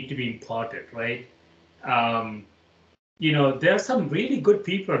that need to be imparted, right? There are some really good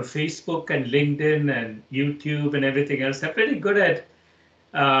people on Facebook and LinkedIn and YouTube and everything else. They're pretty good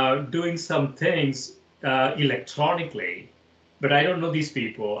at doing some things electronically, but I don't know these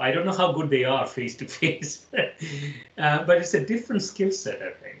people. I don't know how good they are face to face, but it's a different skill set,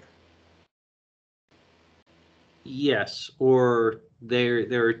 I think. Yes, or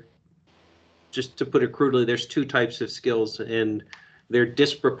they're just to put it crudely, there's two types of skills, and they're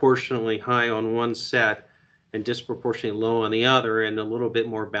disproportionately high on one set and disproportionately low on the other, and a little bit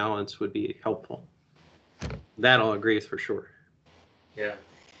more balance would be helpful. That I'll agree with for sure. Yeah.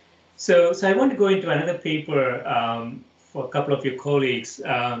 So I want to go into another paper for a couple of your colleagues,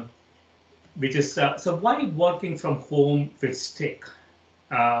 which is, so why working from home will stick?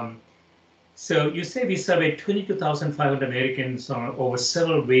 So you say we surveyed 22,500 Americans over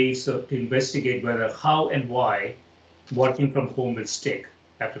several ways to investigate whether, how and why working from home will stick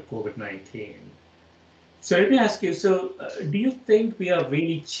after COVID-19. So let me ask you, so do you think we are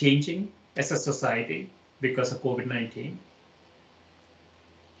really changing as a society because of COVID-19?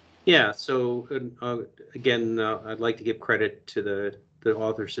 Yeah, so again, I'd like to give credit to the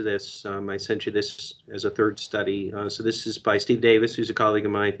authors of this. I sent you this as a third study. So this is by Steve Davis, who's a colleague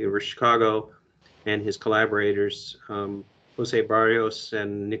of mine at the University of Chicago, and his collaborators, Jose Barrios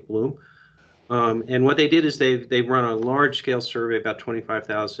and Nick Bloom. And what they did is they've run a large-scale survey, about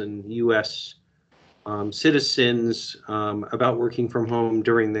 25,000 U.S. Citizens about working from home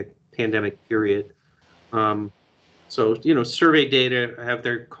during the pandemic period. So, survey data have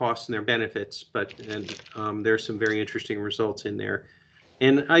their costs and their benefits, but there's some very interesting results in there.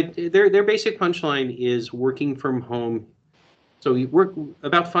 And their basic punchline is working from home. So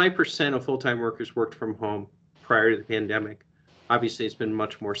about 5% of full-time workers worked from home prior to the pandemic. Obviously, it's been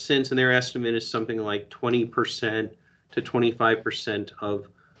much more since, and their estimate is something like 20% to 25% of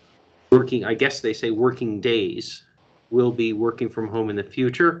working, I guess they say working days, will be working from home in the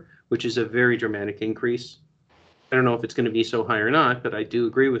future, which is a very dramatic increase. I don't know if it's going to be so high or not, but I do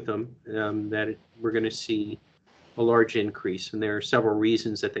agree with them that we're going to see a large increase, and there are several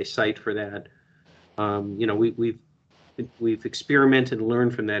reasons that they cite for that. We've experimented and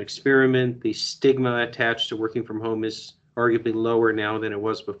learned from that experiment. The stigma attached to working from home is arguably lower now than it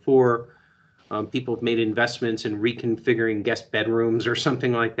was before. People have made investments in reconfiguring guest bedrooms or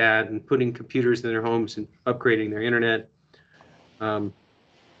something like that, and putting computers in their homes and upgrading their internet.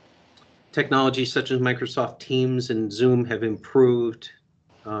 Technologies such as Microsoft Teams and Zoom have improved,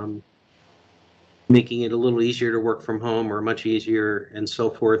 making it a little easier to work from home, or much easier, and so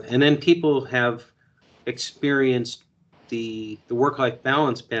forth. And then people have experienced the work-life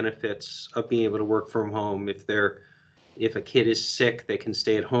balance benefits of being able to work from home. If a kid is sick, they can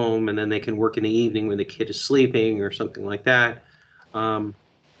stay at home, and then they can work in the evening when the kid is sleeping or something like that.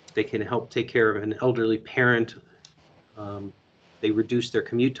 They can help take care of an elderly parent. They reduce their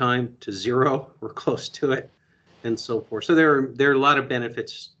commute time to 0 or close to it, and so forth. So there are a lot of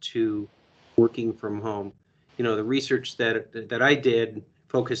benefits to working from home. The research that I did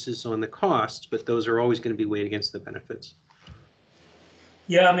focuses on the costs, but those are always going to be weighed against the benefits.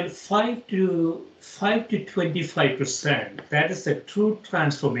 Yeah, I mean, 5 to 25%, that is a true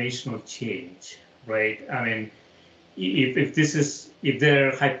transformational change, right? I mean, if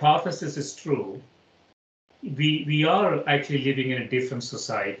their hypothesis is true, we are actually living in a different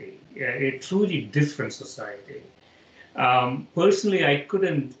society, a truly different society. Personally, I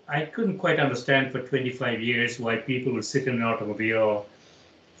couldn't quite understand for 25 years why people would sit in an automobile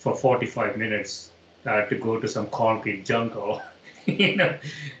for 45 minutes to go to some concrete jungle,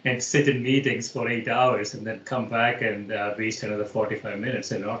 and sit in meetings for 8 hours and then come back and waste another 45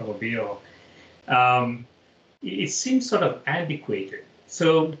 minutes in an automobile. It seems sort of antiquated.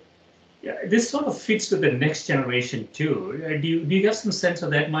 So this sort of fits with the next generation too. Do you have some sense of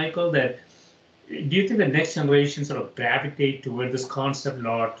that, Michael? Do you think the next generation sort of gravitate toward this concept a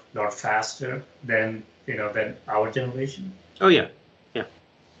lot faster than our generation? Oh yeah.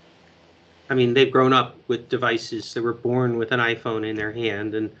 I mean, they've grown up with devices. They were born with an iPhone in their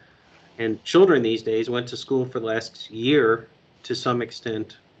hand, and children these days went to school for the last year to some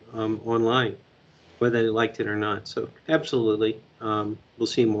extent online, whether they liked it or not. So absolutely, we'll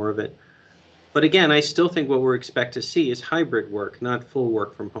see more of it. But again, I still think what we're expect to see is hybrid work, not full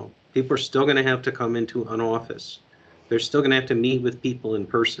work from home. People are still going to have to come into an office. They're still going to have to meet with people in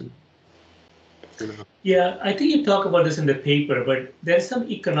person. Yeah, I think you talk about this in the paper, but there's some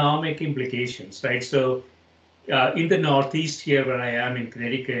economic implications, right? So in the Northeast here, where I am in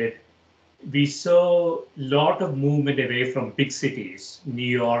Connecticut, we saw a lot of movement away from big cities, New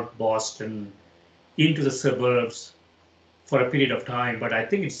York, Boston, into the suburbs for a period of time, but I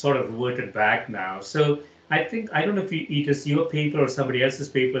think it's sort of reverted back now. So I don't know if it is your paper or somebody else's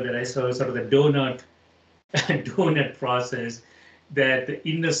paper that I saw sort of the donut donut process that the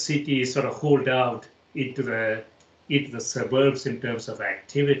inner cities sort of hold out into the suburbs in terms of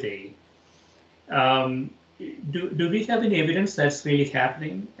activity. Um, do we have any evidence that's really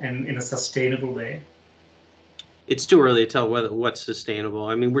happening and in a sustainable way? It's too early to tell what's sustainable.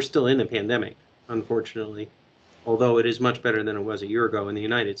 I mean, we're still in the pandemic, unfortunately, although it is much better than it was a year ago in the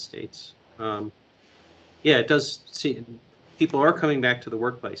United States. Yeah, it does seem people are coming back to the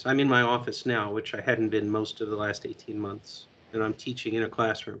workplace. I'm in my office now, which I hadn't been most of the last 18 months, and I'm teaching in a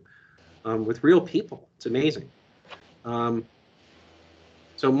classroom with real people. It's amazing.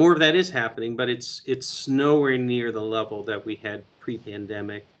 So more of that is happening, but it's nowhere near the level that we had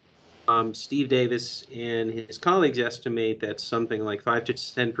pre-pandemic. Steve Davis and his colleagues estimate that something like 5 to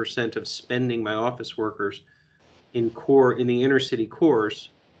 10% of spending by office workers in the inner city cores,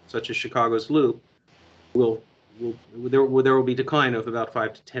 such as Chicago's Loop, there will be decline of about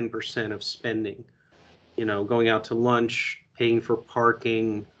 5 to 10% of spending. You know, going out to lunch, paying for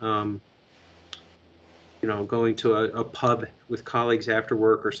parking, you know, going to a pub with colleagues after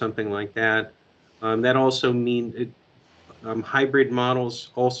work or something like that. That also means hybrid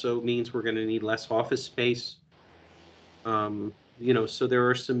models also means we're going to need less office space. You know, so there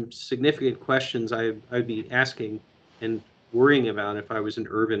are some significant questions I'd be asking and worrying about if I was an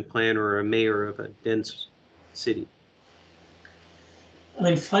urban planner or a mayor of a dense city. I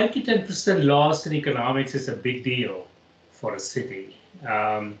mean, 5 to 10% loss in economics is a big deal for a city.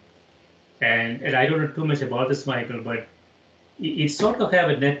 And I don't know too much about this, Michael, but it sort of have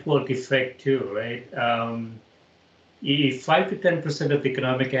a network effect too, right? If 5 to 10% of the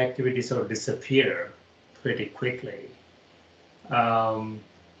economic activity sort of disappear pretty quickly,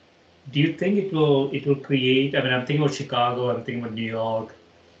 do you think it will create? I mean, I'm thinking about Chicago, I'm thinking about New York.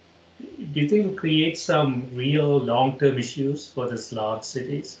 Do you think it will create some real long-term issues for these large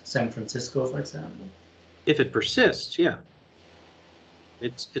cities, San Francisco, for example? If it persists, yeah.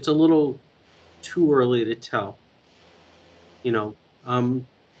 It's a little too early to tell. You know,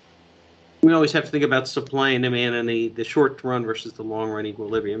 we always have to think about supply and demand and the short run versus the long run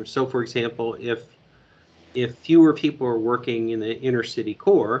equilibrium. So, for example, if fewer people are working in the inner city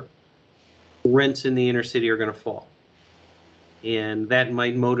core, rents in the inner city are going to fall. And that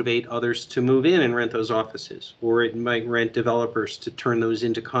might motivate others to move in and rent those offices, or it might rent developers to turn those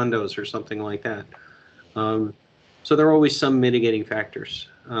into condos or something like that. So there are always some mitigating factors.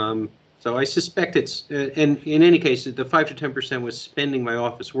 So I suspect it's, and in any case, the 5 to 10% was spending by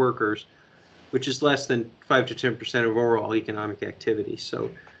office workers, which is less than 5 to 10% of overall economic activity. So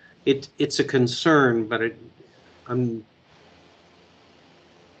it's a concern, but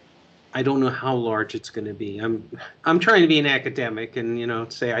I don't know how large it's going to be. I'm trying to be an academic and, you know,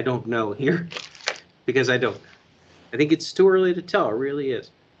 say I don't know here because I don't. I think it's too early to tell. It really is.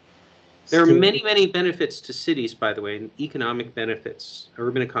 There are many, many benefits to cities, by the way, and economic benefits.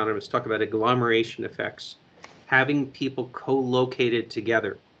 Urban economists talk about agglomeration effects. Having people co-located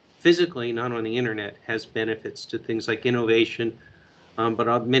together physically, not on the internet, has benefits to things like innovation,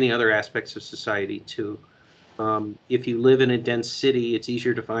 but many other aspects of society too. If you live in a dense city, it's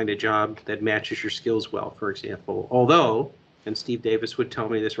easier to find a job that matches your skills well, for example. Although, and Steve Davis would tell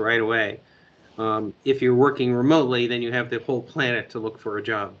me this right away, if you're working remotely, then you have the whole planet to look for a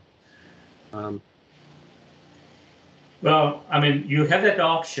job. Well, I mean, you have that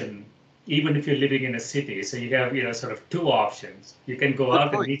option even if you're living in a city. So you have, you know, sort of two options. You can go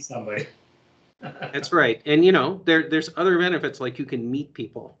out and meet somebody. That's right. And, you know, there's other benefits, like you can meet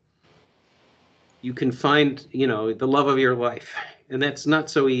people. You can find, you know, the love of your life. And that's not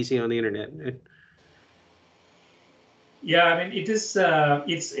so easy on the internet. Yeah, I mean, it is.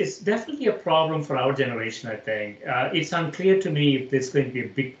 It's definitely a problem for our generation, I think. It's unclear to me if there's going to be a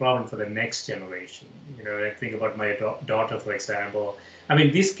big problem for the next generation. You know, I think about my daughter, for example. I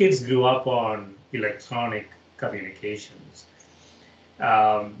mean, these kids grew up on electronic communications.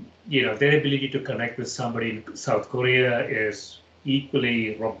 You know, their ability to connect with somebody in South Korea is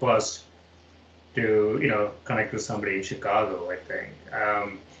equally robust to, you know, connect with somebody in Chicago, I think.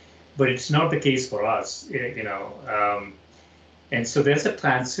 But it's not the case for us, you know. And so there's a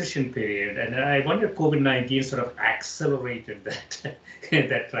transition period, and I wonder if COVID-19 sort of accelerated that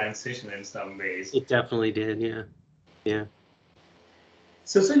that transition in some ways. It definitely did, yeah.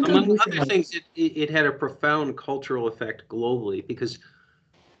 So among other things, it had a profound cultural effect globally because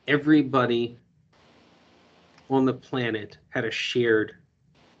everybody on the planet had a shared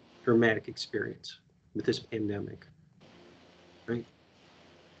dramatic experience with this pandemic, right?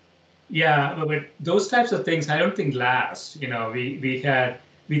 Yeah, but those types of things I don't think last. We thought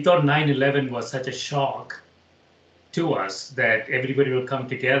 9/11 was such a shock to us that everybody will come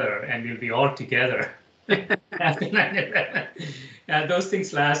together and we'll be all together after 9/11. Those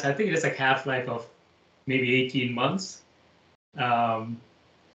things last. I think it is a half-life of maybe 18 months.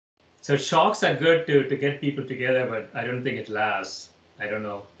 So shocks are good to get people together, but I don't think it lasts. I don't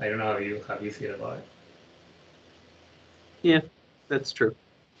know how you feel about it. Yeah, that's true.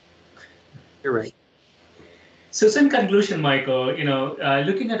 You're right. So in conclusion, Michael,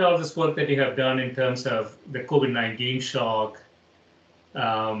 looking at all this work that you have done in terms of the COVID-19 shock,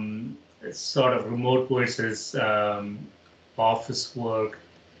 sort of remote versus office work.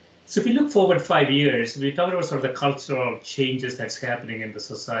 So if we look forward 5 years, we talk about sort of the cultural changes that's happening in the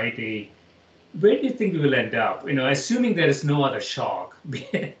society. Where do you think we will end up? Assuming there is no other shock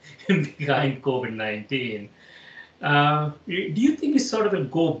behind COVID-19, do you think we sort of will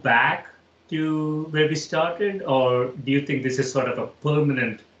go back to where we started, or do you think this is sort of a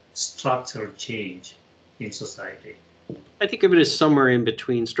permanent structural change in society? I think of it as somewhere in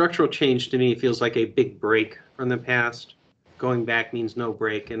between. Structural change to me feels like a big break from the past. Going back means no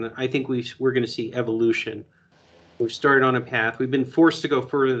break, and I think we're going to see evolution. We've started on a path. We've been forced to go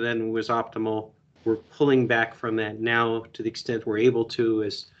further than was optimal. We're pulling back from that now to the extent we're able to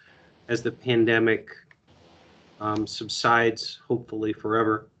as the pandemic subsides, hopefully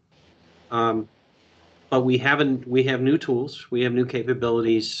forever. But we have new tools, we have new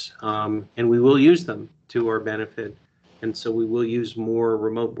capabilities, and we will use them to our benefit. And so we will use more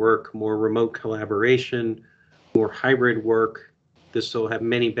remote work, more remote collaboration, more hybrid work. This will have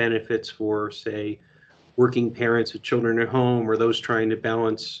many benefits for, say, working parents with children at home, or those trying to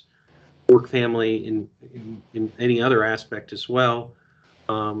balance work family in any other aspect as well.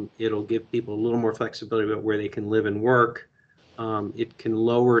 It'll give people a little more flexibility about where they can live and work. It can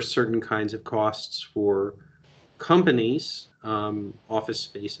lower certain kinds of costs for companies, office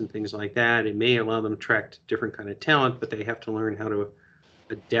space and things like that. It may allow them to attract different kind of talent, but they have to learn how to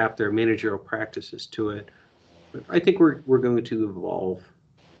adapt their managerial practices to it. But I think we're going to evolve.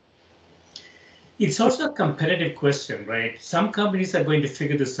 It's also a competitive question, right? Some companies are going to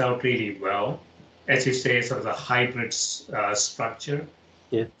figure this out really well, as you say, sort of a hybrid structure.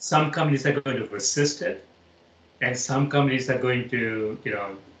 Yeah. Some companies are going to resist it, and some companies are going to,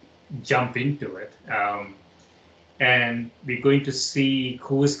 jump into it. And we're going to see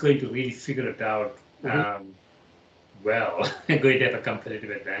who is going to really figure it out well, and going to have a competitive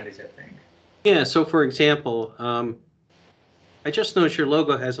advantage, I think. Yeah, so for example, I just noticed your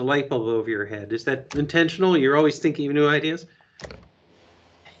logo has a light bulb over your head. Is that intentional? You're always thinking of new ideas?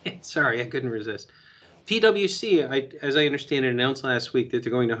 Sorry, I couldn't resist. PwC, as I understand it, announced last week that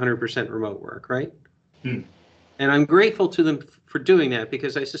they're going to 100% remote work, right? And I'm grateful to them for doing that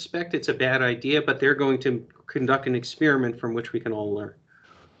because I suspect it's a bad idea, but they're going to conduct an experiment from which we can all learn.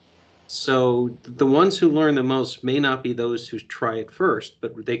 So the ones who learn the most may not be those who try it first,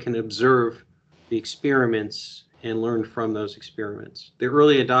 but they can observe the experiments and learn from those experiments. The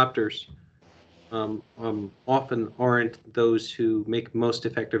early adopters often aren't those who make most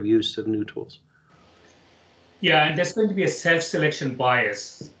effective use of new tools. Yeah, and there's going to be a self-selection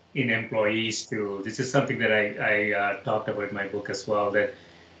bias in employees too. This is something that I talked about in my book as well, that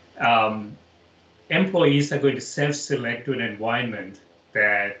employees are going to self-select to an environment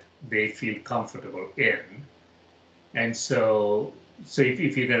that they feel comfortable in. And so if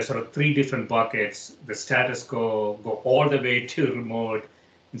you get sort of three different buckets, the status quo, go all the way to remote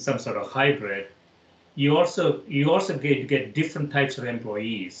in some sort of hybrid, you also get different types of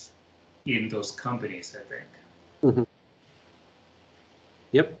employees in those companies, I think. Mm-hmm.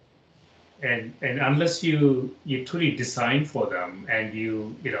 Yep. And unless you truly design for them and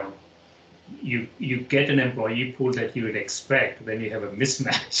you get an employee pool that you would expect, then you have a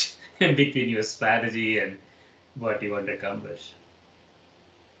mismatch between your strategy and what you want to accomplish.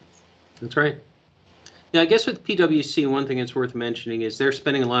 That's right. Yeah, I guess with PwC, one thing that's worth mentioning is they're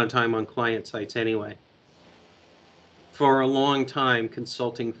spending a lot of time on client sites anyway. For a long time,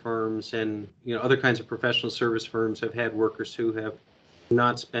 consulting firms and other kinds of professional service firms have had workers who have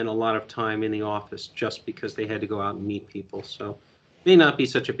not spent a lot of time in the office just because they had to go out and meet people. So it may not be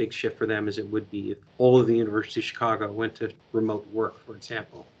such a big shift for them as it would be if all of the University of Chicago went to remote work, for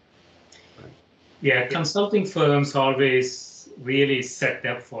example. Yeah, consulting firms always really set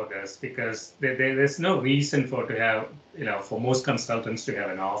up for this, because there's no reason for most consultants to have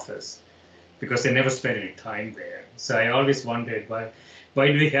an office, because they never spend any time there. So I always wondered why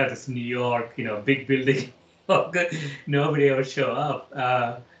do we have this New York, big building? Nobody ever show up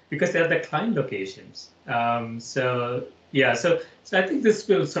because they're the client locations. So I think this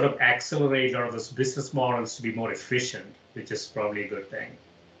will sort of accelerate a lot of those business models to be more efficient, which is probably a good thing.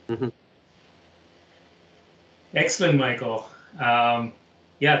 Mm-hmm. Excellent, Michael.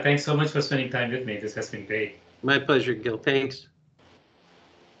 Thanks so much for spending time with me. This has been great. My pleasure, Gil. Thanks.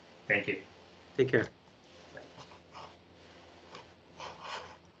 Thank you. Take care.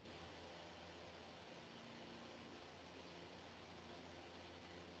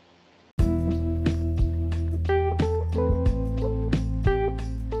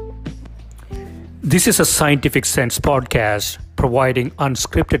 This is a Scientific Sense podcast providing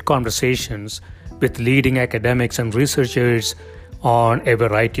unscripted conversations with leading academics and researchers on a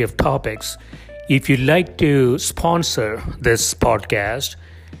variety of topics. If you'd like to sponsor this podcast,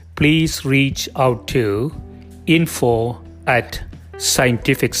 please reach out to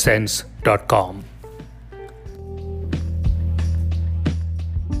info@scientificsense.com.